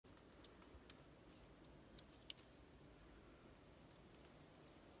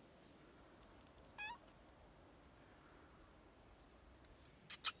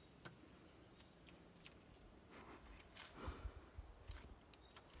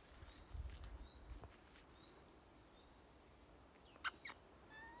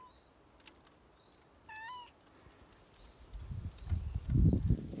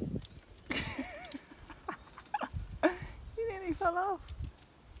fell off.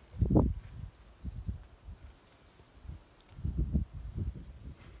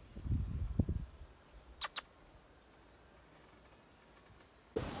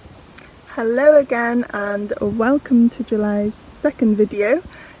 Hello again and welcome to July's second video,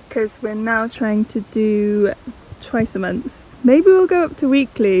 because we're now trying to do twice a month. Maybe we'll go up to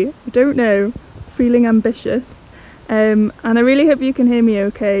weekly, I don't know, feeling ambitious. And I really hope you can hear me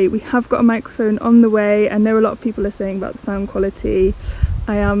okay. We have got a microphone on the way. I know a lot of people are saying about the sound quality.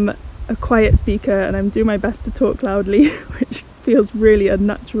 I am a quiet speaker and I'm doing my best to talk loudly, which feels really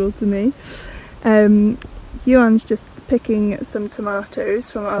unnatural to me. Iwan's just picking some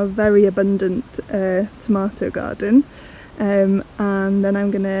tomatoes from our very abundant tomato garden, and then I'm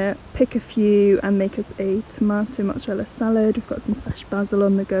gonna pick a few and make us a tomato mozzarella salad. We've got some fresh basil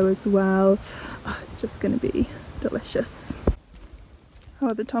on the go as well. Oh, it's just gonna be delicious. How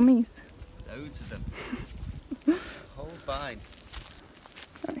are the Tommies? Loads of them. Whole vine.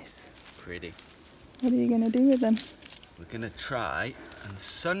 Nice. Pretty. What are you gonna do with them? We're gonna try and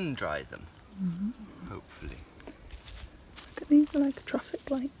sun dry them. Hopefully. Look at these, are like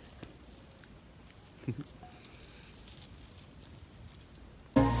traffic lights.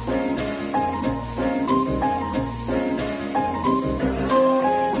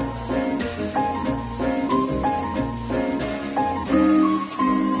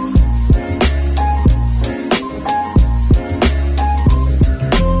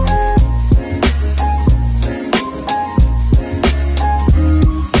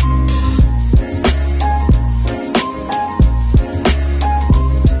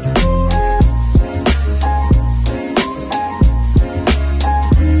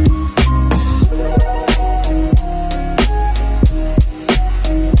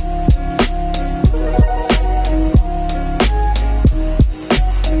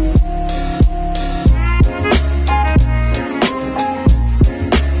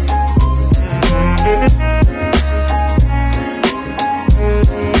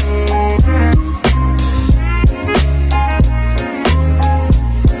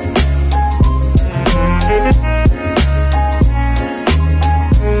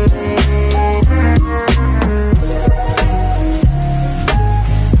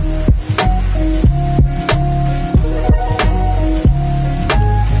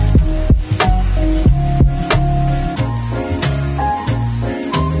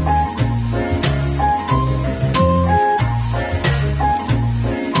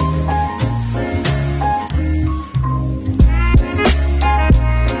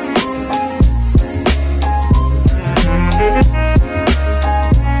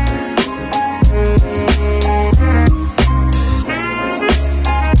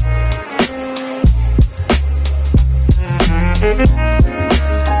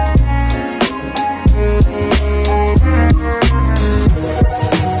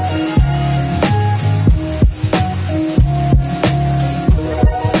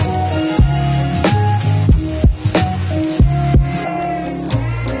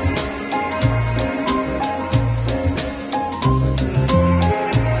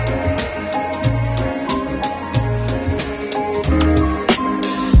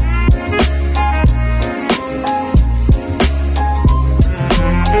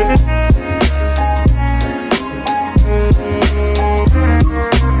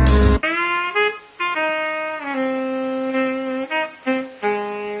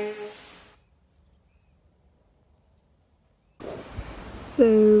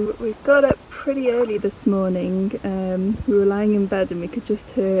 So we got up pretty early this morning. We were lying in bed and we could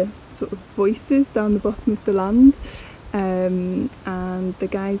just hear sort of voices down the bottom of the land, and the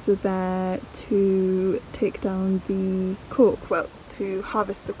guys were there to take down the cork, well, to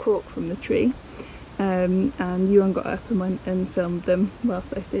harvest the cork from the tree, and Iwan got up and went and filmed them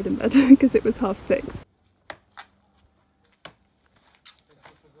whilst I stayed in bed because it was 6:30.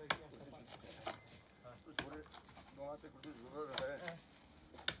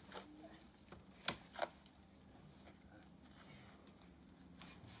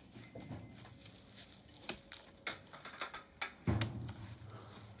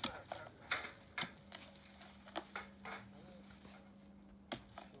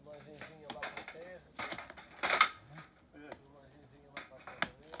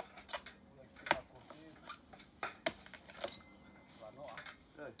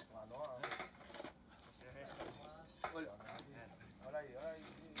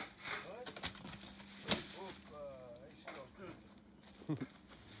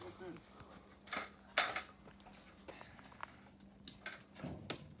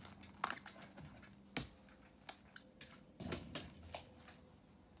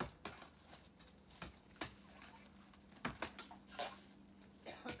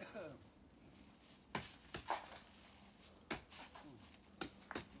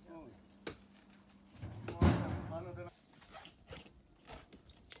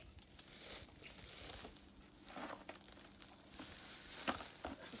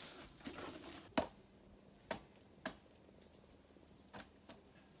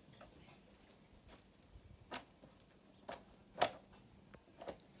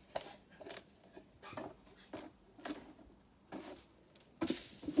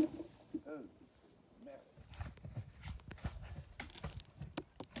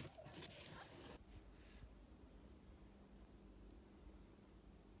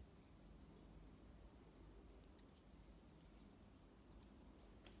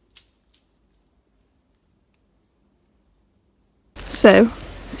 so,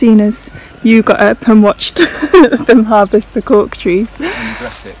 seeing as you got up and watched them harvest the cork trees.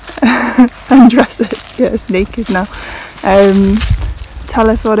 Undress it. Undress it, yeah, it's naked now. Tell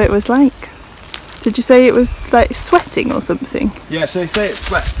us what it was like. Did you say it was like sweating or something? Yeah, so they say it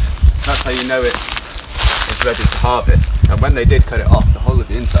sweats. That's how you know it is ready to harvest. And when they did cut it off, the whole of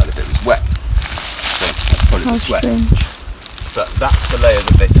the inside of it was wet. So that's probably the sweat. Strange. But that's the layer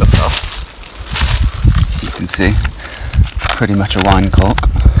that they took off. You can see, pretty much a wine cork.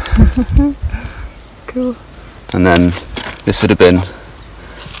 Cool. And then this would have been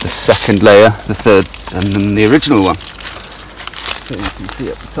the second layer, the third, and then the original one. So you can see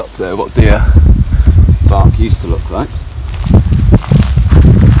at the top there what the bark used to look like.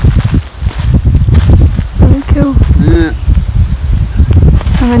 Very cool. Yeah.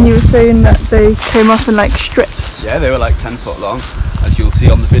 And then you were saying that they came off in like strips. Yeah, they were like 10 foot long, as you'll see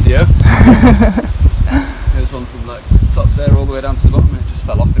on the video. There's one from like the top there all the way down to the bottom, and it just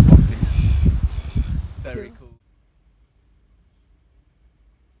fell off in one piece. Very cool.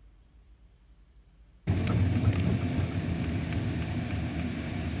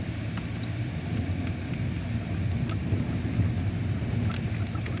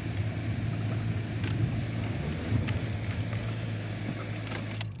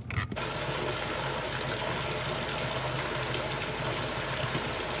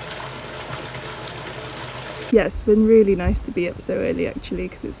 Yeah, it's been really nice to be up so early actually,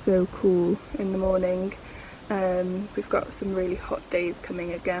 because it's so cool in the morning. We've got some really hot days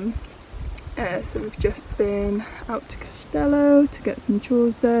coming again. So we've just been out to Castello to get some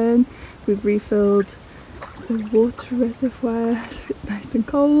chores done. We've refilled the water reservoir so it's nice and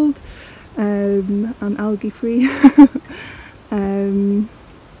cold and algae free. So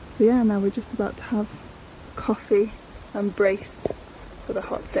yeah, now we're just about to have coffee and brace for the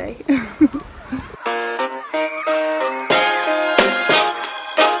hot day.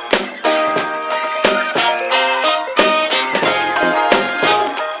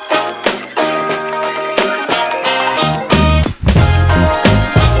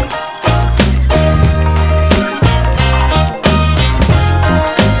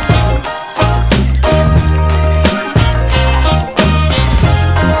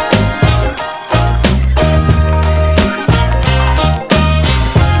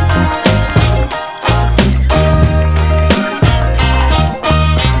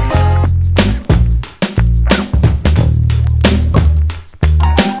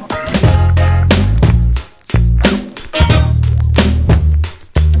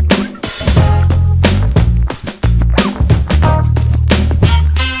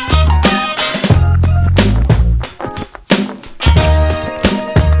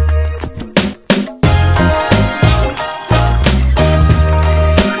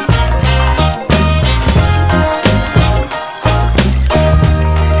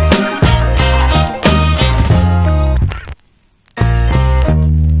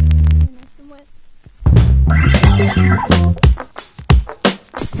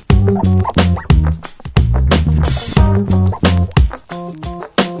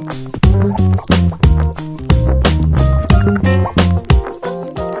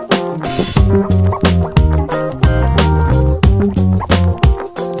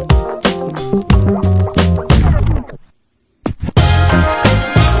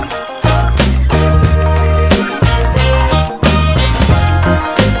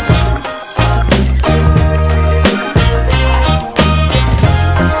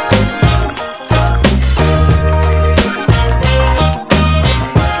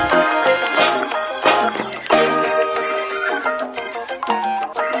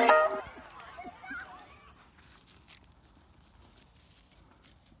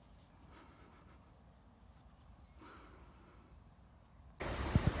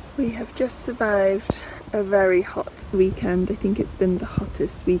 We have just survived a very hot weekend. I think it's been the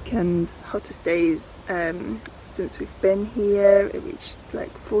hottest weekend, hottest days since we've been here. It reached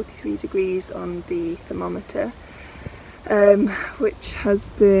like 43 degrees on the thermometer, which has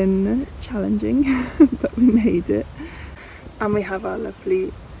been challenging, but we made it. And we have our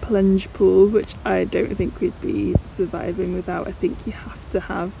lovely plunge pool, which I don't think we'd be surviving without. I think you have to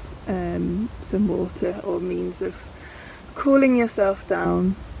have some water or means of cooling yourself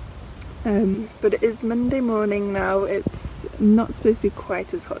down. But it is Monday morning now. It's not supposed to be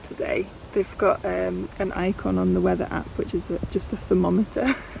quite as hot today. They've got an icon on the weather app which is just a thermometer,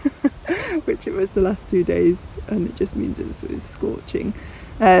 which it was the last 2 days, and it just means it's scorching.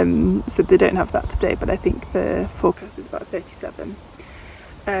 So they don't have that today, but I think the forecast is about 37.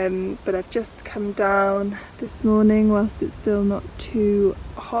 but I've just come down this morning whilst it's still not too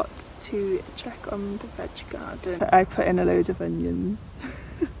hot to check on the veg garden. I put in a load of onions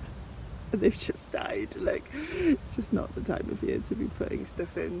and they've just died. Like, it's just not the time of year to be putting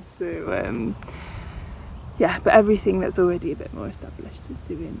stuff in, so yeah, but everything that's already a bit more established is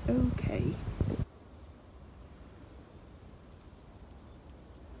doing okay.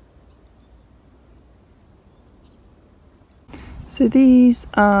 So these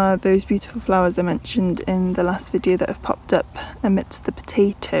are those beautiful flowers I mentioned in the last video that have popped up amidst the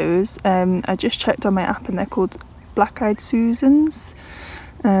potatoes. I just checked on my app and they're called Black-Eyed Susans.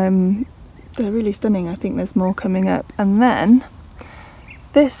 They're really stunning. I think there's more coming up. And then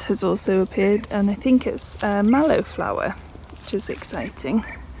this has also appeared, and I think it's a mallow flower, which is exciting.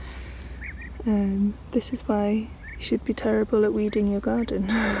 This is why you should be terrible at weeding your garden,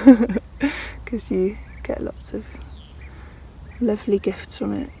 because you get lots of lovely gifts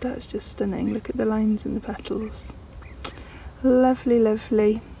from it. That's just stunning. Look at the lines in the petals. Lovely,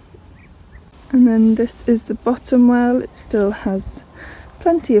 lovely. And then this is the bottom well. It still has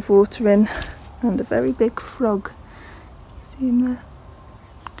plenty of water in and a very big frog. See him there?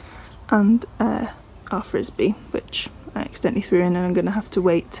 And our frisbee, which I accidentally threw in, and I'm going to have to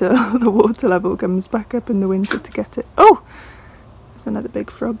wait till the water level comes back up in the winter to get it. Oh! There's another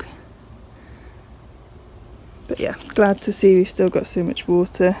big frog. But yeah, glad to see we've still got so much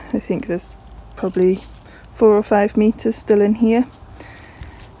water. I think there's probably 4 or 5 metres still in here.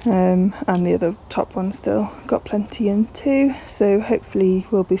 And the other top one still got plenty in too. So hopefully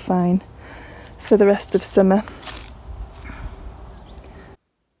we'll be fine for the rest of summer.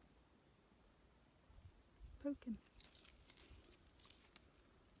 Poking.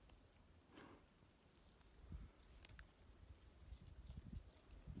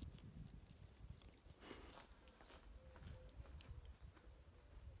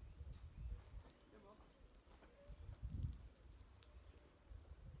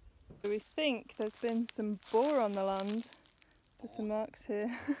 We think there's been some boar on the land. There's some marks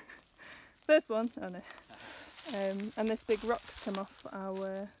here. First one, oh no. And this big rock's come off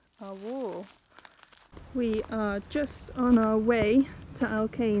our wall. We are just on our way to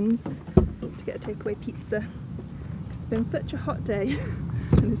Alkane's to get a takeaway pizza. It's been such a hot day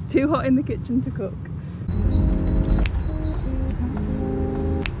and it's too hot in the kitchen to cook.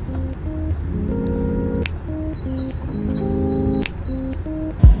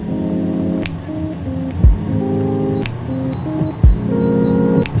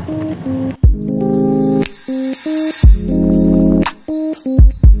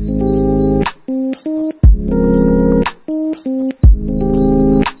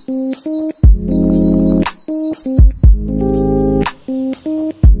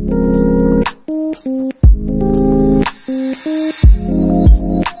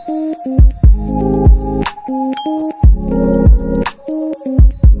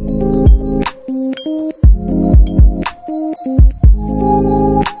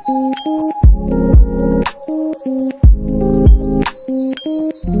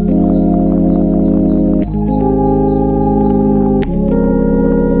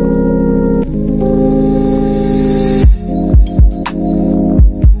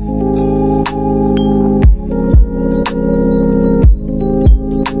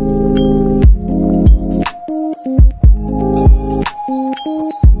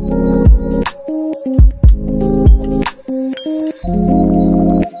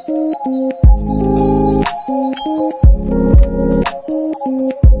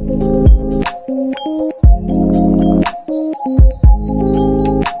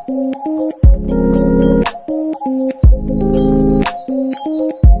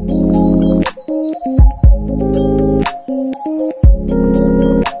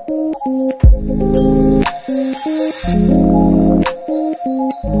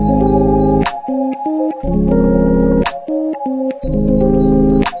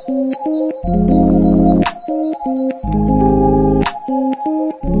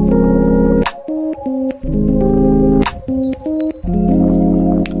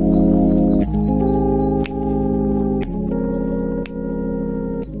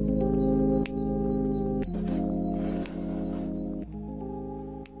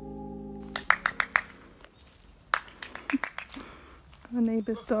 Our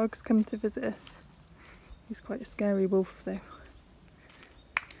neighbour's dog's come to visit us. He's quite a scary wolf though.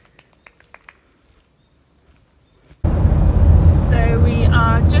 So we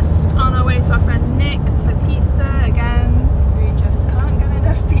are just on our way to our friend Nick's for pizza again. We just can't get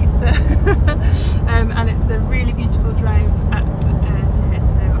enough pizza. And it's a really beautiful drive up to here,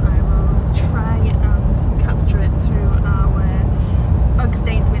 so I will try and capture it through our bug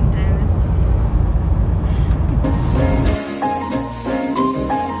stain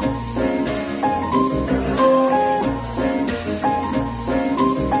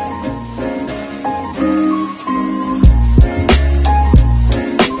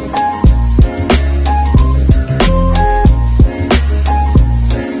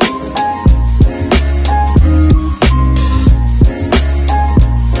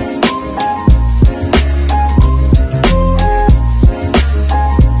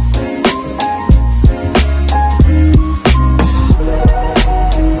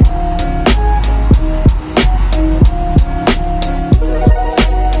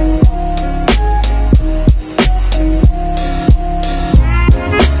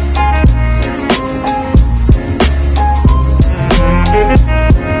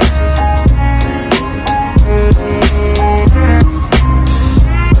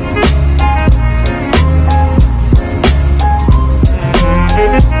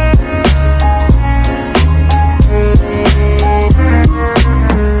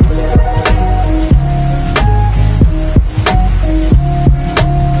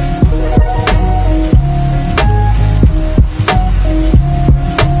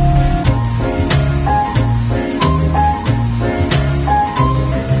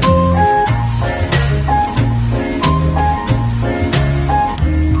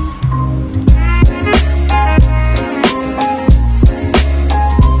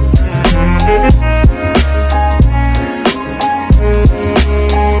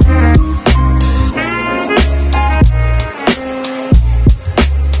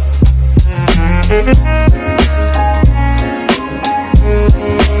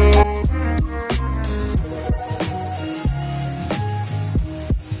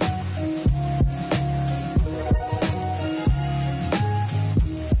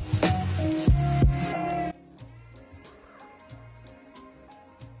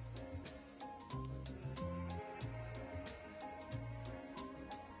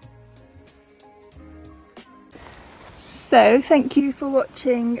So thank you for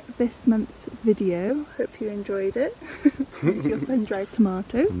watching this month's video. Hope you enjoyed it. Your sun-dried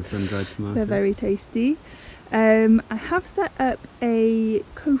tomatoes. And the sun-dried tomato. They're very tasty. I have set up a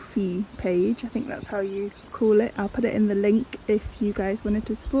Ko-fi page, I think that's how you call it. I'll put it in the link if you guys wanted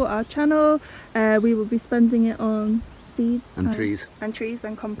to support our channel. We will be spending it on seeds and trees. And trees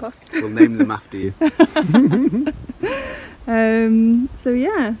and compost. We'll name them after you. So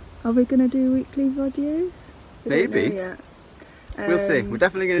yeah, are we going to do weekly videos? Maybe. We'll see. We're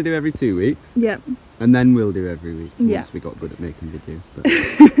definitely going to do every 2 weeks. Yeah. And then we'll do every week once we got good at making videos.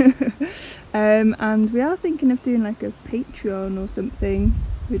 But. And we are thinking of doing like a Patreon or something.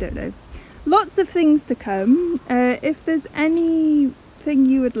 We don't know. Lots of things to come. If there's anything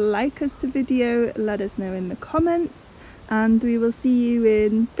you would like us to video, let us know in the comments. And we will see you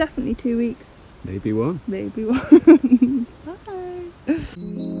in definitely 2 weeks. Maybe one. Maybe one.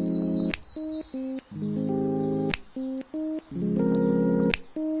 Bye.